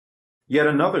Yet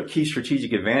another key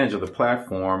strategic advantage of the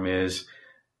platform is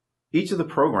each of the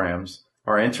programs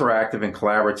are interactive and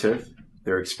collaborative.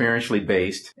 They're experientially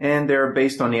based, and they're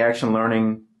based on the action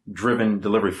learning driven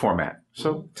delivery format.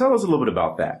 So tell us a little bit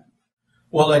about that.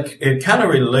 Well, it kind of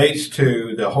relates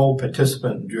to the whole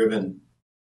participant driven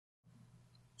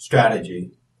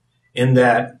strategy in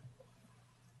that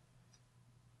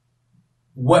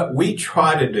what we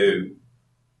try to do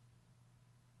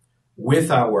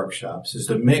with our workshops is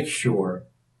to make sure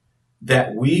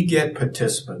that we get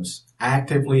participants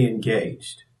actively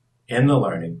engaged in the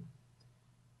learning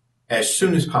as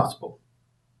soon as possible.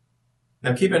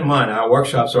 Now, keep in mind, our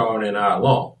workshops are only an hour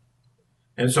long.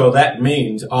 And so that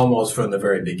means almost from the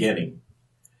very beginning.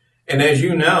 And as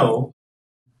you know,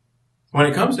 when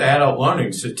it comes to adult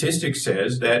learning, statistics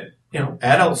says that,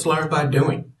 adults learn by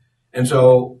doing. And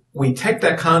so we take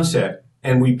that concept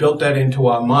and we built that into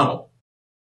our model.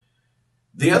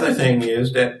 The other thing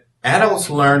is that adults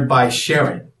learn by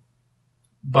sharing,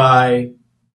 by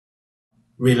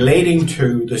relating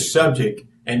to the subject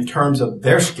in terms of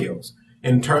their skills,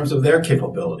 in terms of their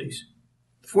capabilities.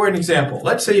 For an example,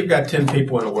 let's say you've got 10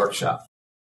 people in a workshop,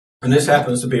 and this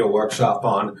happens to be a workshop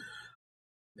on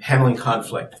handling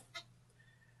conflict.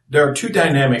 There are two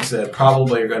dynamics that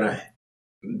probably are going to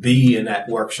be in that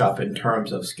workshop in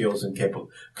terms of skills and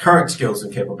current skills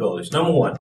and capabilities. Number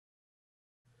one,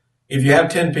 if you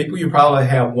have 10 people, you probably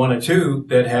have one or two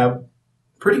that have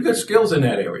pretty good skills in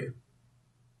that area.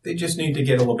 They just need to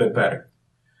get a little bit better.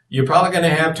 You're probably going to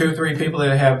have 2 or 3 people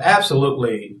that have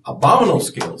absolutely abominable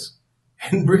skills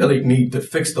and really need to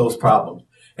fix those problems.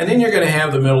 And then you're going to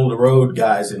have the middle of the road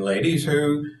guys and ladies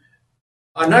who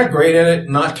are not great at it,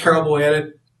 not terrible at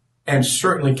it, and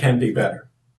certainly can be better.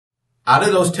 Out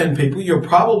of those 10 people, you're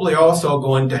probably also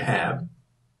going to have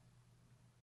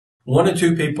 1 or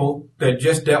 2 people that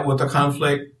just dealt with a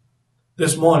conflict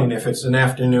this morning if it's an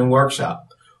afternoon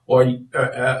workshop, or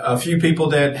a few people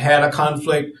that had a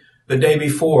conflict the day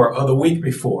before or the week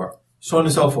before, so on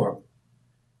and so forth.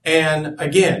 And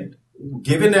again,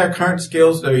 given their current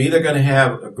skills, they're either going to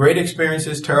have great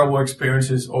experiences, terrible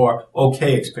experiences, or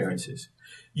okay experiences.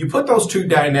 You put those two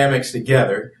dynamics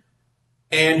together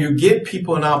and you give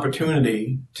people an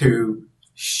opportunity to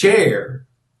share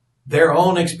their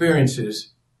own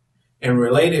experiences in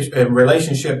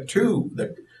relationship to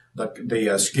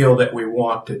the skill that we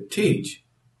want to teach.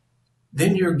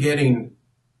 Then you're getting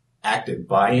active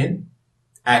buy-in,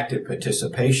 active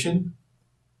participation.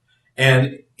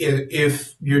 And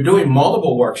if you're doing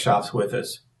multiple workshops with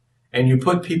us and you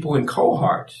put people in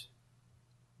cohorts,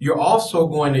 you're also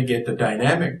going to get the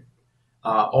dynamic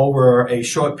over a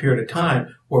short period of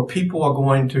time where people are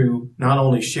going to not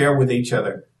only share with each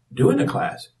other during the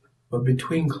class, but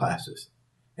between classes.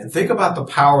 And think about the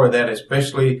power of that,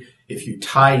 especially if you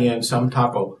tie in some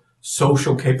type of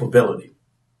social capability.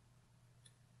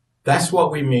 That's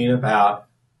what we mean about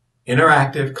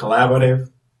interactive,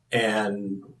 collaborative,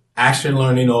 and action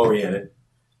learning oriented.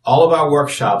 All of our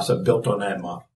workshops are built on that model.